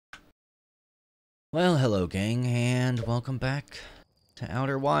Well, hello gang, and welcome back to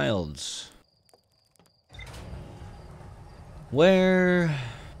Outer Wilds. Where...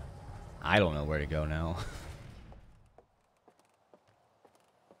 I don't know where to go now.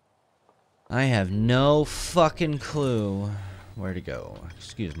 I have no fucking clue where to go.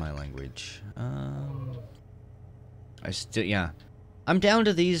 Excuse my language. Yeah. I'm down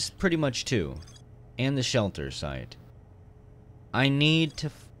to these pretty much too. And the shelter site.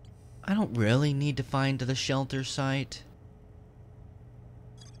 I don't really need to find the shelter site.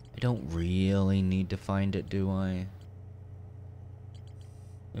 I don't really need to find it, do I?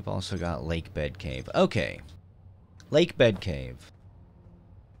 We've also got Lake Bed Cave. Okay. Lake Bed Cave.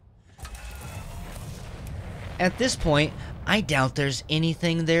 At this point, I doubt there's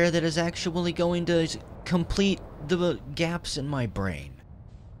anything there that is actually going to complete the gaps in my brain.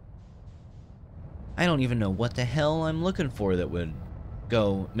 I don't even know what the hell I'm looking for that would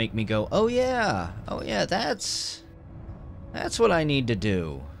make me go, oh yeah, that's what I need to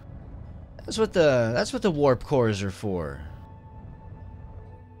do. That's what the warp cores are for.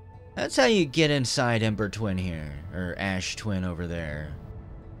 That's how you get inside Ember Twin here, or Ash Twin over there.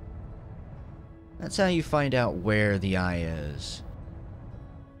 That's how you find out where the eye is.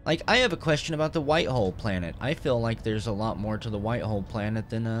 Like, I have a question about the White Hole planet. I feel like there's a lot more to the White Hole planet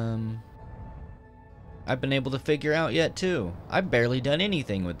than, I've been able to figure out yet, too. I've barely done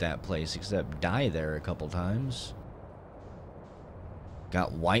anything with that place except die there a couple times.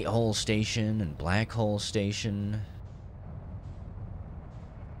 Got White Hole Station and Black Hole Station.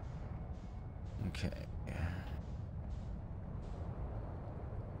 Okay.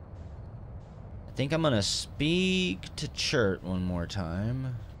 I think I'm gonna speak to Chert one more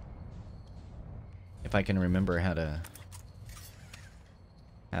time. If I can remember how to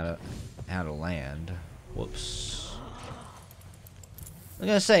land. Whoops. I was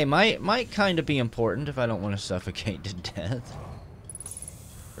gonna say, might kind of be important if I don't want to suffocate to death.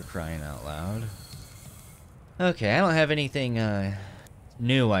 For crying out loud. Okay, I don't have anything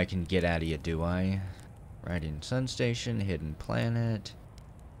new I can get out of you, do I? Riding Sun Station, Hidden Planet.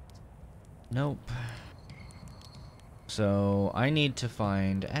 Nope. So, I need to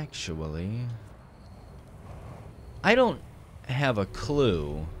find, actually... I don't have a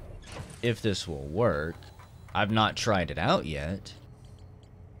clue if this will work. I've not tried it out yet.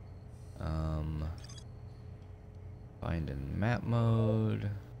 Find in map mode.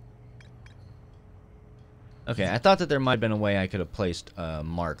 Okay, I thought that there might have been a way I could have placed a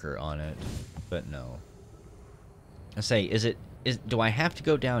marker on it, but no. I say, do I have to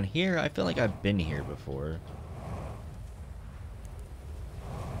go down here? I feel like I've been here before.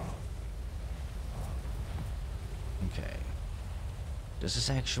 Okay. Does this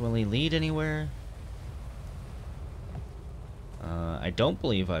actually lead anywhere? I don't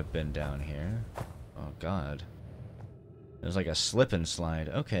believe I've been down here. Oh god. There's like a slip and slide.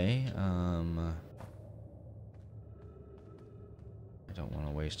 Okay, I don't want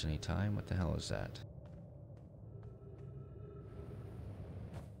to waste any time. What the hell is that?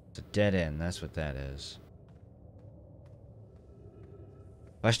 It's a dead end, that's what that is.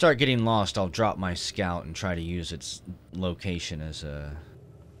 If I start getting lost, I'll drop my scout and try to use its location as a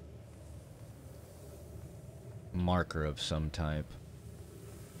marker of some type.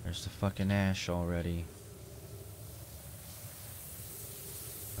 There's the fucking ash already.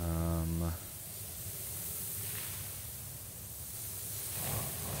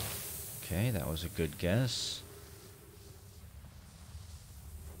 Okay, that was a good guess.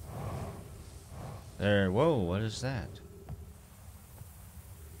 There, whoa, what is that?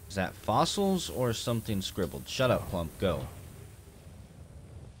 Is that fossils or something scribbled? Shut up, Plump, go.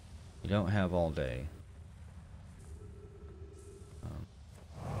 You don't have all day.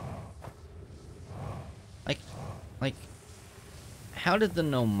 Like, how did the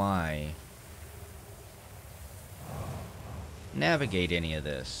Nomai navigate any of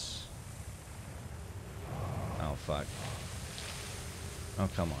this? Oh, fuck. Oh,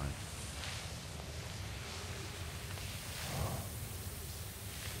 come on.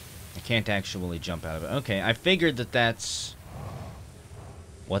 I can't actually jump out of it. Okay, I figured that that's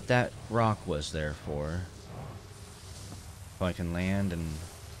what that rock was there for. So I can land and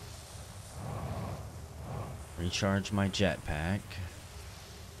recharge my jetpack.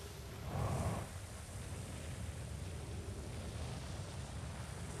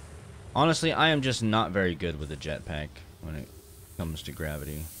 Honestly, I am just not very good with a jetpack when it comes to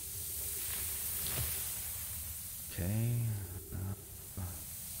gravity. Okay. I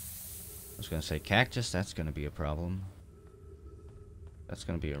was gonna say cactus, that's gonna be a problem. That's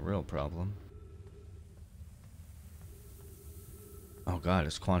gonna be a real problem. Oh god,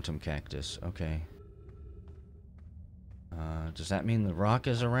 it's quantum cactus. Okay. Does that mean the rock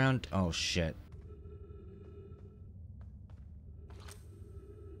is around? Oh, shit.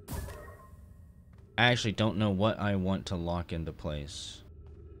 I actually don't know what I want to lock into place.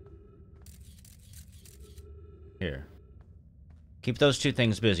 Here. Keep those two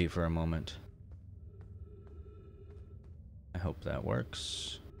things busy for a moment. I hope that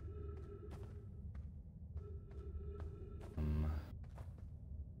works.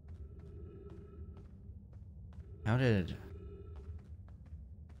 How did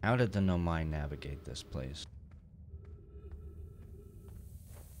the Nomai navigate this place?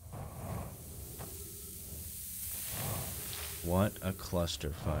 What a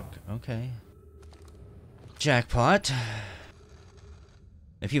clusterfuck. Okay. Jackpot.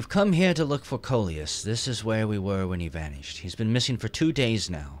 If you've come here to look for Coleus, this is where we were when he vanished. He's been missing for 2 days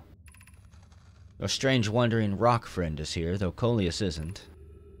now. Your strange wandering rock friend is here, though Coleus isn't.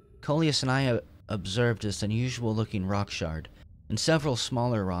 Coleus and I observed this unusual-looking rock shard, and several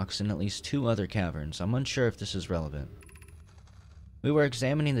smaller rocks in at least 2 other caverns. I'm unsure if this is relevant. We were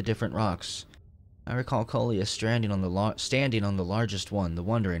examining the different rocks. I recall Coleus standing on the largest one, the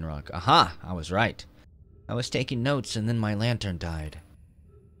Wandering Rock. Aha! I was right. I was taking notes, and then my lantern died.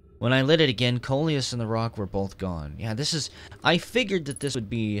 When I lit it again, Coleus and the rock were both gone. Yeah, this is... I figured that this would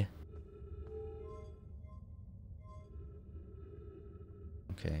be...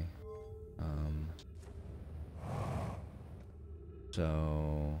 Okay.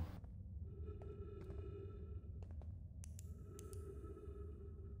 So...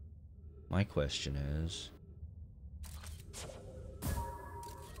 My question is...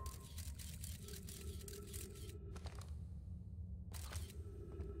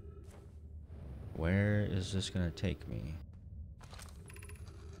 where is this gonna take me?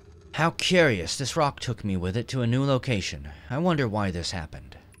 How curious, this rock took me with it to a new location. I wonder why this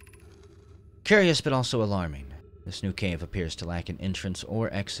happened. Curious but also alarming. This new cave appears to lack an entrance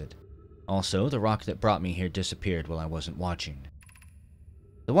or exit. Also, the rock that brought me here disappeared while I wasn't watching.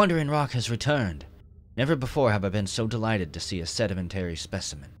 The Wandering Rock has returned. Never before have I been so delighted to see a sedimentary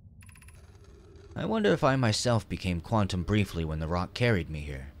specimen. I wonder if I myself became quantum briefly when the rock carried me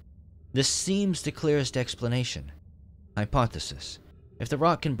here. This seems the clearest explanation. Hypothesis. If the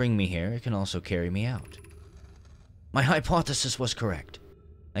rock can bring me here, it can also carry me out. My hypothesis was correct.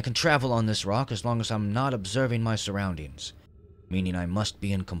 I can travel on this rock as long as I'm not observing my surroundings, meaning I must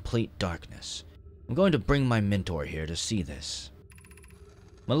be in complete darkness. I'm going to bring my mentor here to see this.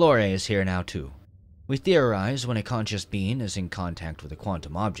 Malore is here now too. We theorize when a conscious being is in contact with a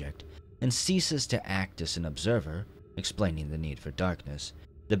quantum object and ceases to act as an observer, explaining the need for darkness,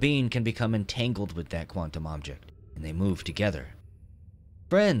 the being can become entangled with that quantum object, and they move together.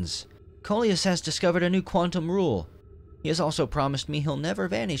 Friends, Coleus has discovered a new quantum rule. He has also promised me he'll never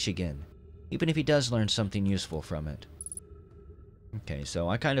vanish again, even if he does learn something useful from it. Okay, so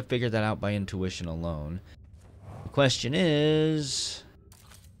I kind of figured that out by intuition alone. The question is...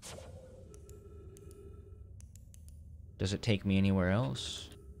 does it take me anywhere else?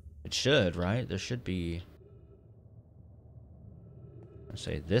 It should, right? There should be... let's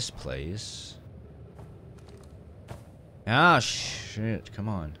say this place. Ah, shit, come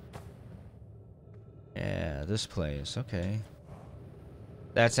on. Yeah, this place, okay.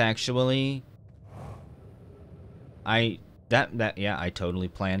 That's actually... yeah, I totally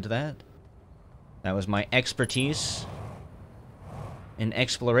planned that. That was my expertise in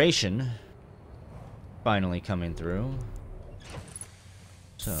exploration finally coming through.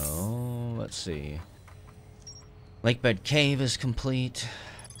 So, let's see. Lakebed Cave is complete.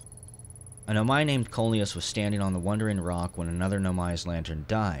 A Nomai named Coleus was standing on the Wandering Rock when another Nomai's lantern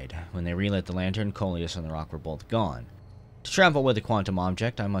died. When they relit the lantern, Coleus and the rock were both gone. To travel with a quantum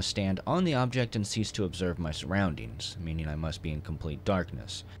object, I must stand on the object and cease to observe my surroundings, meaning I must be in complete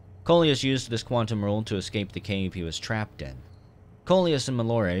darkness. Coleus used this quantum rule to escape the cave he was trapped in. Coleus and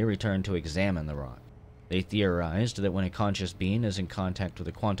Malore returned to examine the rock. They theorized that when a conscious being is in contact with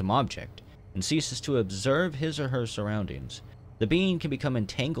a quantum object and ceases to observe his or her surroundings, the being can become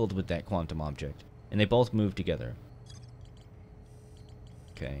entangled with that quantum object, and they both move together.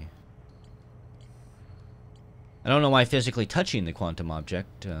 Okay. I don't know why physically touching the quantum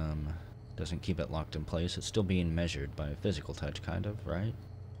object doesn't keep it locked in place. It's still being measured by a physical touch, kind of, right?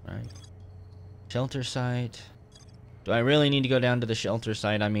 Right. Shelter site. Do I really need to go down to the shelter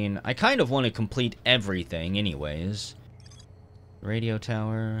site? I mean, I kind of want to complete everything anyways. Radio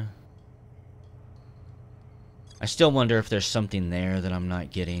tower. I still wonder if there's something there that I'm not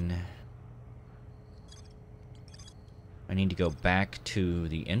getting. I need to go back to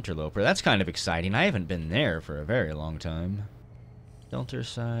the interloper. That's kind of exciting. I haven't been there for a very long time. Shelter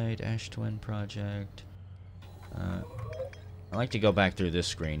site, Ash Twin Project. I like to go back through this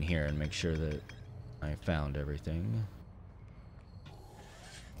screen here and make sure that I found everything.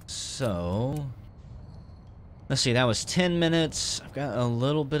 So, let's see, that was 10 minutes. I've got a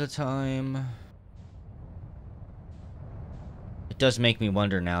little bit of time. It does make me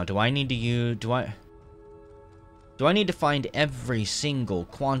wonder now, do I need to find every single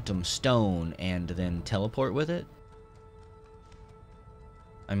quantum stone and then teleport with it?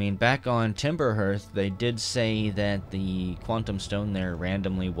 I mean, back on Timberhearth, they did say that the quantum stone there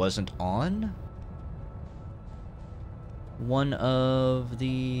randomly wasn't on one of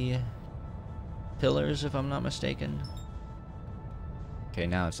the pillars, if I'm not mistaken. Okay,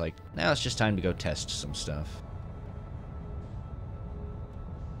 now it's just time to go test some stuff.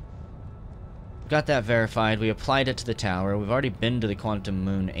 Got that verified. We applied it to the tower. We've already been to the quantum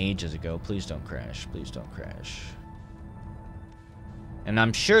moon ages ago. Please don't crash. Please don't crash. And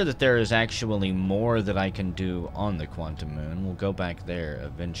I'm sure that there is actually more that I can do on the quantum moon. We'll go back there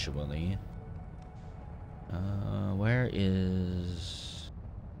eventually.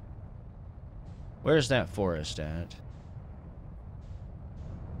 Where's that forest at?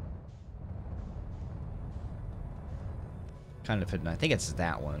 Kind of hidden. I think it's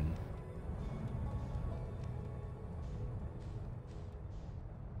that one.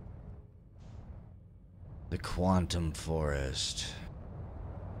 The quantum forest.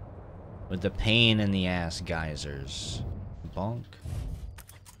 With the pain in the ass geysers. Bonk.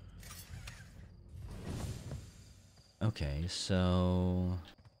 Okay, so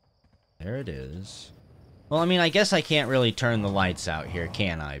there it is. Well, I mean, I guess I can't really turn the lights out here,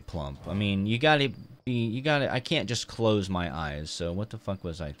 can I, Plump? I mean, I can't just close my eyes, so what the fuck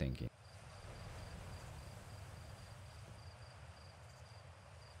was I thinking?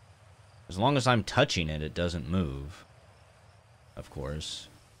 As long as I'm touching it, it doesn't move. Of course.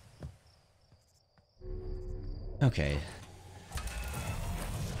 Okay.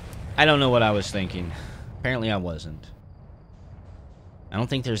 I don't know what I was thinking. Apparently I wasn't. I don't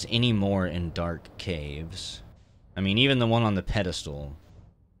think there's any more in dark caves. I mean, even the one on the pedestal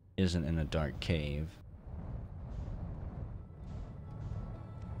isn't in a dark cave.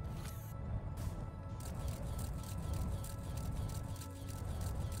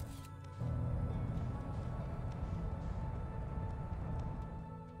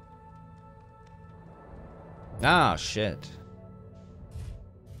 Ah, shit.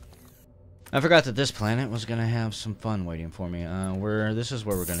 I forgot that this planet was gonna have some fun waiting for me. This is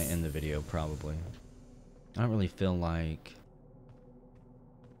where we're gonna end the video, probably. I don't really feel like...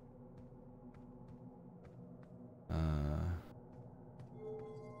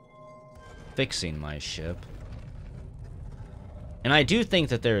 fixing my ship. And I do think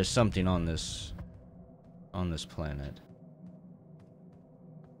that there is something on this planet.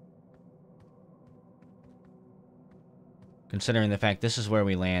 Considering the fact this is where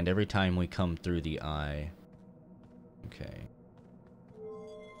we land every time we come through the eye. Okay.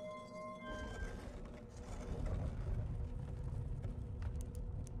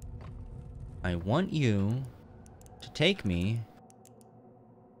 I want you to take me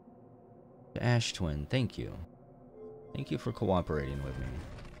to Ash Twin. Thank you. Thank you for cooperating with me.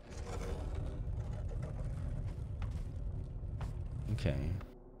 Okay.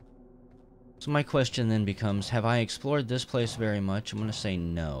 So my question then becomes, have I explored this place very much? I'm going to say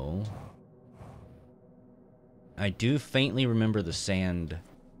no. I do faintly remember the sand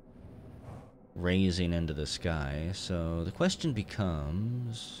raising into the sky, so the question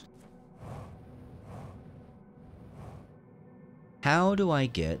becomes... how do I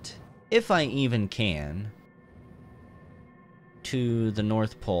get, if I even can, to the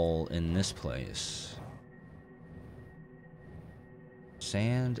North Pole in this place?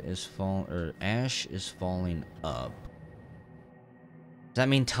 Ash is falling up. Does that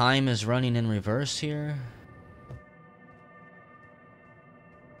mean time is running in reverse here?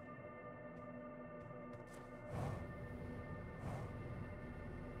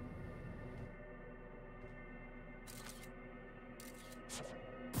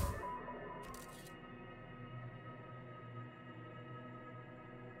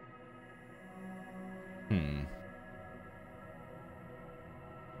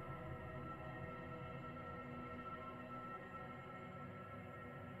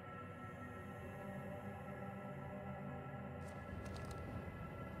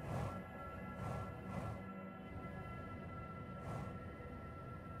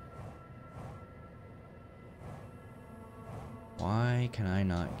 Why can I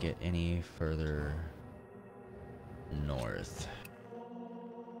not get any further north?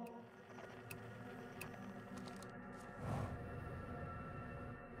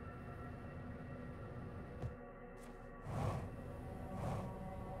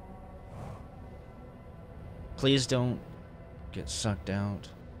 Please don't get sucked out.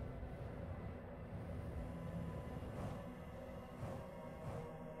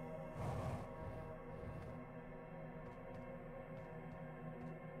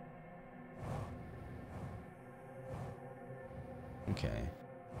 Okay.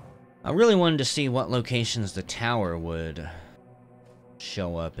 I really wanted to see what locations the tower would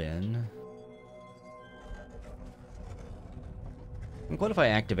show up in. Like, what if I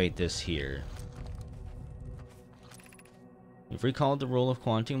activate this here? You've recalled the rule of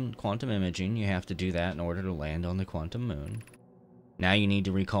quantum imaging. You have to do that in order to land on the quantum moon. Now you need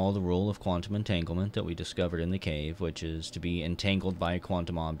to recall the rule of quantum entanglement that we discovered in the cave, which is to be entangled by a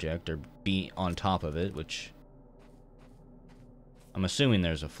quantum object or be on top of it, which I'm assuming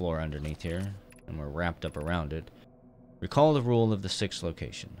there's a floor underneath here, and we're wrapped up around it. Recall the rule of the sixth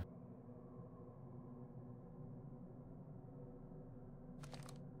location.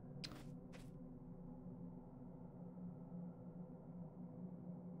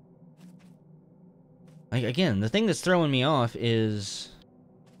 Again, the thing that's throwing me off is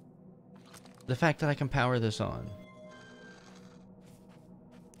the fact that I can power this on.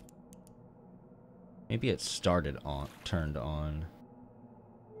 Maybe it started on, turned on.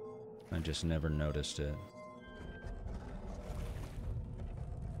 I just never noticed it.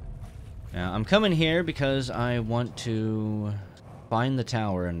 Now, I'm coming here because I want to find the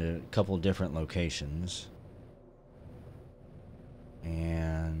tower in a couple different locations.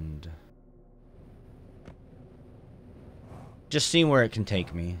 And just see where it can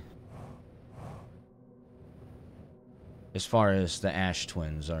take me. As far as the Ash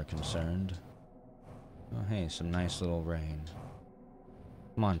Twins are concerned. Oh, hey, some nice little rain.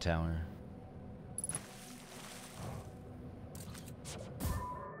 Come on, tower.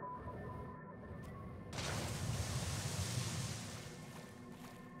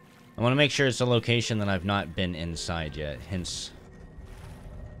 I want to make sure it's a location that I've not been inside yet. Hence,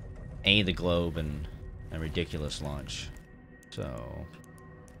 the globe and a ridiculous launch. So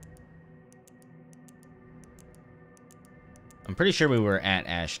I'm pretty sure we were at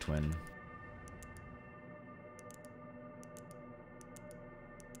Ash Twin.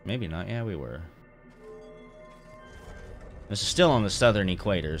 Maybe not. Yeah, we were. This is still on the southern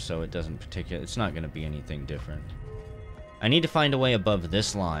equator, so it doesn't particularly... It's not going to be anything different. I need to find a way above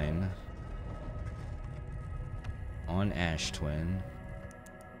this line on Ash Twin,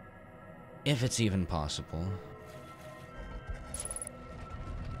 if it's even possible.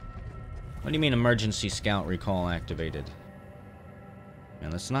 What do you mean emergency scout recall activated?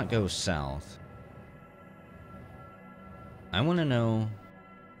 Man, let's not go south. I want to know,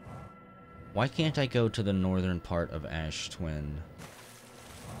 why can't I go to the northern part of Ash Twin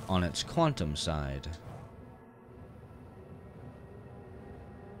on its quantum side?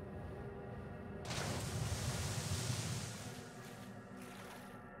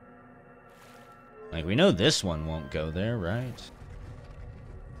 Like, we know this one won't go there, right?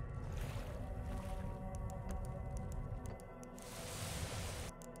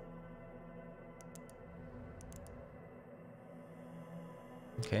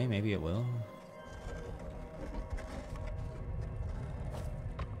 Okay, maybe it will.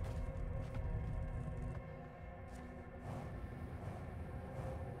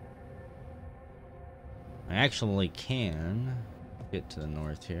 I actually can get to the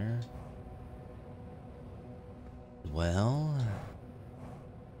north here. Well,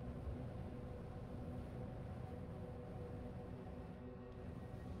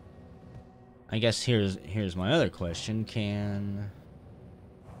 I guess here's my other question.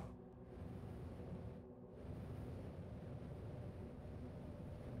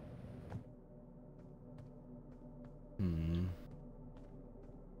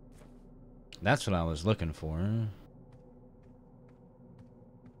 That's what I was looking for.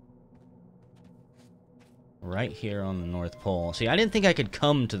 Right here on the North Pole. See, I didn't think I could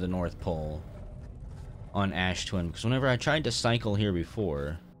come to the North Pole on Ash Twin, because whenever I tried to cycle here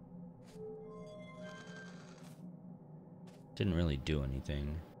before, it didn't really do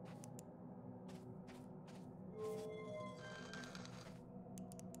anything.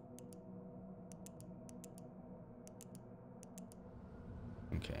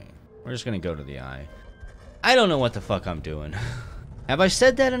 Okay. We're just gonna go to the eye. I don't know what the fuck I'm doing. Have I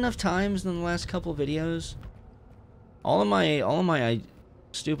said that enough times in the last couple videos? All of my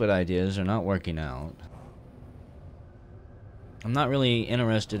stupid ideas are not working out. I'm not really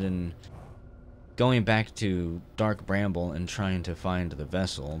interested in going back to Dark Bramble and trying to find the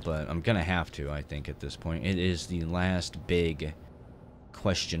vessel, but I'm gonna have to, I think, at this point. It is the last big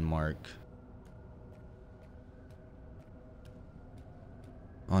question mark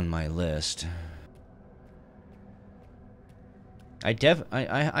on my list.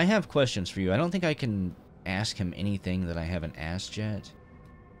 I have questions for you. I don't think I can ask him anything that I haven't asked yet.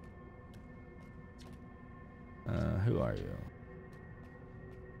 Who are you?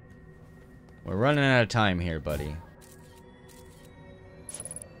 We're running out of time here, buddy.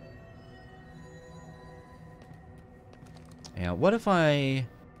 Yeah, what if I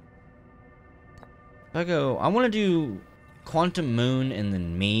go... I want to do Quantum Moon and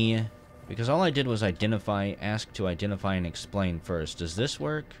then me, because all I did was ask to identify and explain first. Does this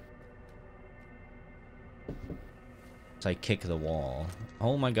work? As I kick the wall.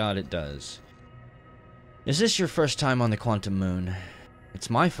 Oh my god, it does. Is this your first time on the Quantum Moon?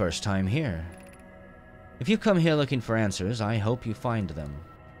 It's my first time here. If you come here looking for answers, I hope you find them.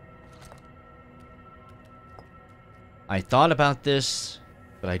 I thought about this,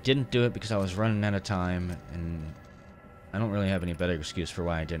 but I didn't do it because I was running out of time, and I don't really have any better excuse for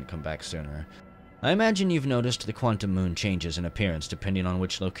why I didn't come back sooner. I imagine you've noticed the Quantum Moon changes in appearance depending on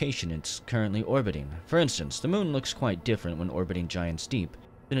which location it's currently orbiting. For instance, the moon looks quite different when orbiting Giant's Deep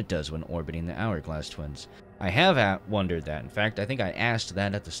than it does when orbiting the Hourglass Twins. I have wondered that. In fact, I think I asked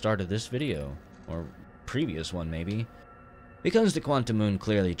that at the start of this video, or previous one maybe. Because the Quantum Moon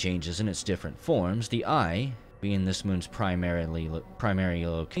clearly changes in its different forms, the eye, being this moon's primary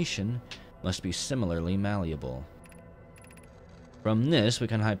location, must be similarly malleable. From this, we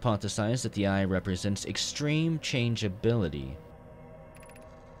can hypothesize that the eye represents extreme changeability.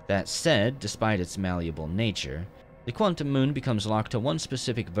 That said, despite its malleable nature, the Quantum Moon becomes locked to one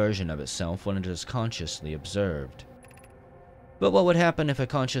specific version of itself when it is consciously observed. But what would happen if a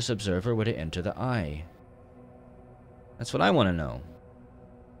conscious observer were to enter the eye? That's what I want to know.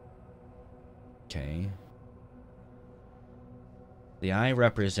 Okay. The eye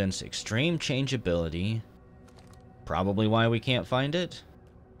represents extreme changeability. Probably why we can't find it.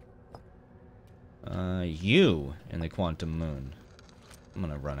 You in the Quantum Moon. I'm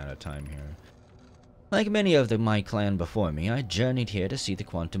gonna run out of time here. Like many of my clan before me, I journeyed here to see the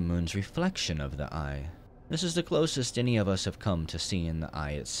Quantum Moon's reflection of the eye. This is the closest any of us have come to seeing the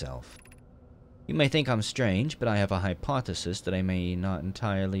eye itself. You may think I'm strange, but I have a hypothesis that I may not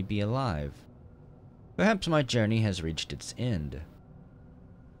entirely be alive. Perhaps my journey has reached its end.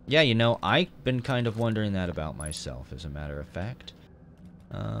 Yeah, you know, I've been kind of wondering that about myself, as a matter of fact.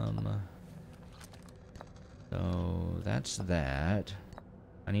 So, that's that.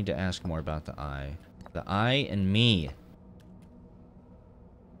 I need to ask more about the eye. The eye and me.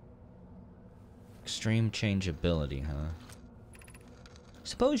 Extreme changeability, huh?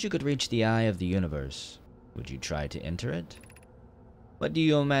 Suppose you could reach the eye of the universe. Would you try to enter it? What do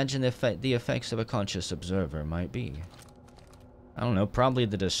you imagine the effects of a conscious observer might be? I don't know, probably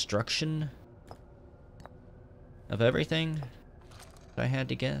the destruction of everything, if I had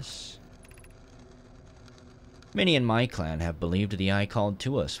to guess. Many in my clan have believed the eye called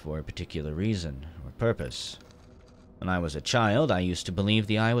to us for a particular reason or purpose. When I was a child, I used to believe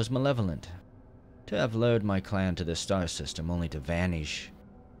the eye was malevolent. To have lured my clan to this star system only to then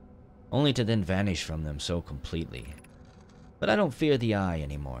vanish from them so completely. But I don't fear the eye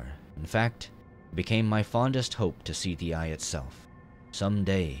anymore. In fact, it became my fondest hope to see the eye itself,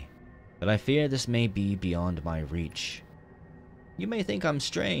 someday. But I fear this may be beyond my reach. You may think I'm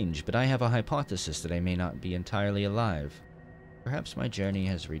strange, but I have a hypothesis that I may not be entirely alive. Perhaps my journey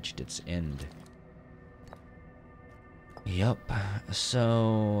has reached its end. Yup,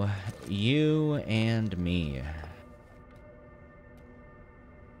 so you and me.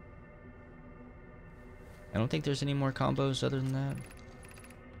 I don't think there's any more combos other than that.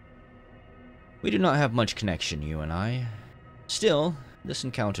 We do not have much connection, you and I. Still, this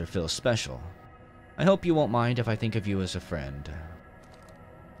encounter feels special. I hope you won't mind if I think of you as a friend.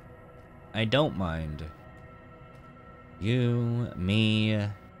 I don't mind. You, me,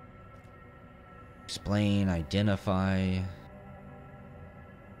 explain, identify.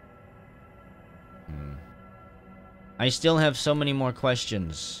 I still have so many more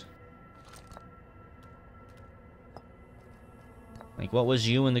questions. Like, what was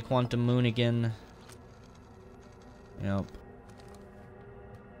you in the Quantum Moon again? Yep.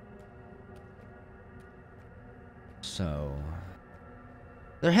 So,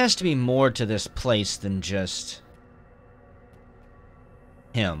 there has to be more to this place than just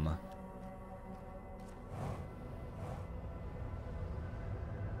him.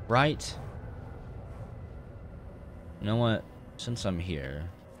 Right? You know what? Since I'm here,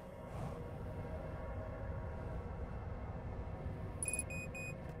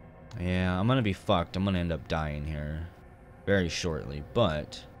 yeah, I'm gonna be fucked. I'm gonna end up dying here very shortly,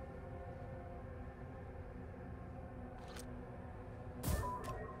 but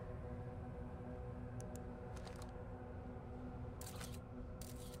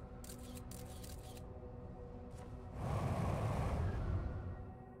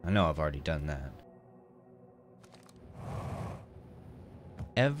know I've already done that.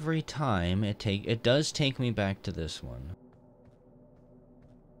 Every time it does take me back to this one.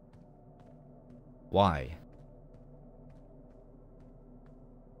 Why?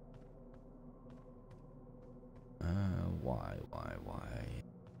 Why?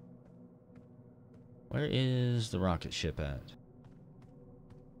 Where is the rocket ship at?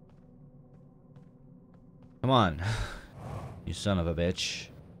 Come on. You son of a bitch.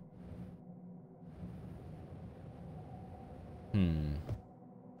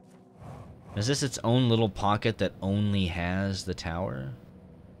 Is this its own little pocket that only has the tower?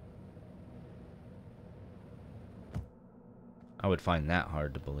 I would find that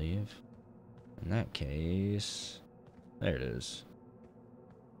hard to believe. In that case... There it is.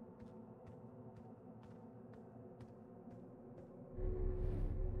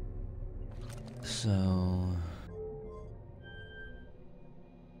 So...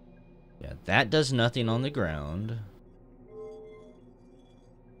 yeah, that does nothing on the ground.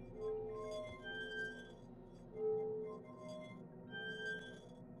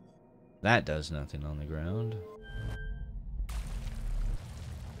 That does nothing on the ground.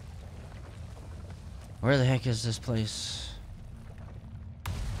 Where the heck is this place?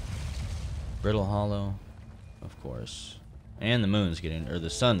 Brittle Hollow, of course. And the moon's getting, or the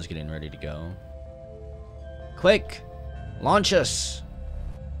sun's getting ready to go. Quick! Launch us!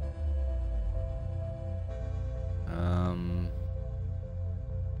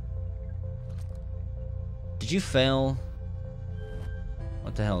 Did you fail?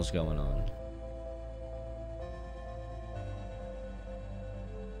 What the hell is going on?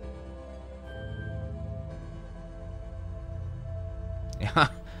 Yeah,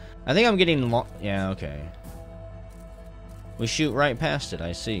 I think I'm getting yeah, okay. We shoot right past it,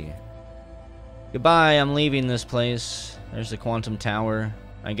 I see. Goodbye, I'm leaving this place. There's the Quantum Tower.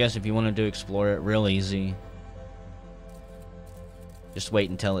 I guess if you wanted to explore it, real easy. Just wait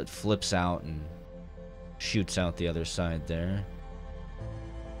until it flips out and shoots out the other side there.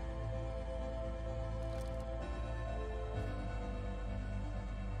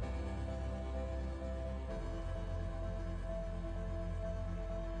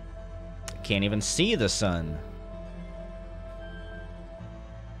 Can't even see the sun.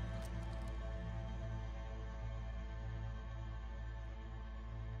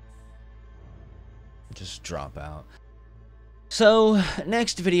 Just drop out. So,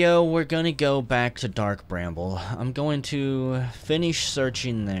 next video, we're gonna go back to Dark Bramble. I'm going to finish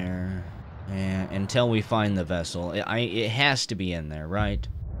searching there until we find the vessel. It has to be in there, right?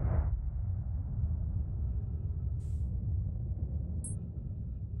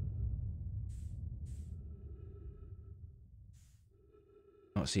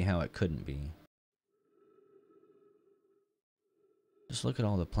 I don't see how it couldn't be. Just look at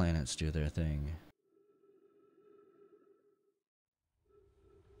all the planets do their thing.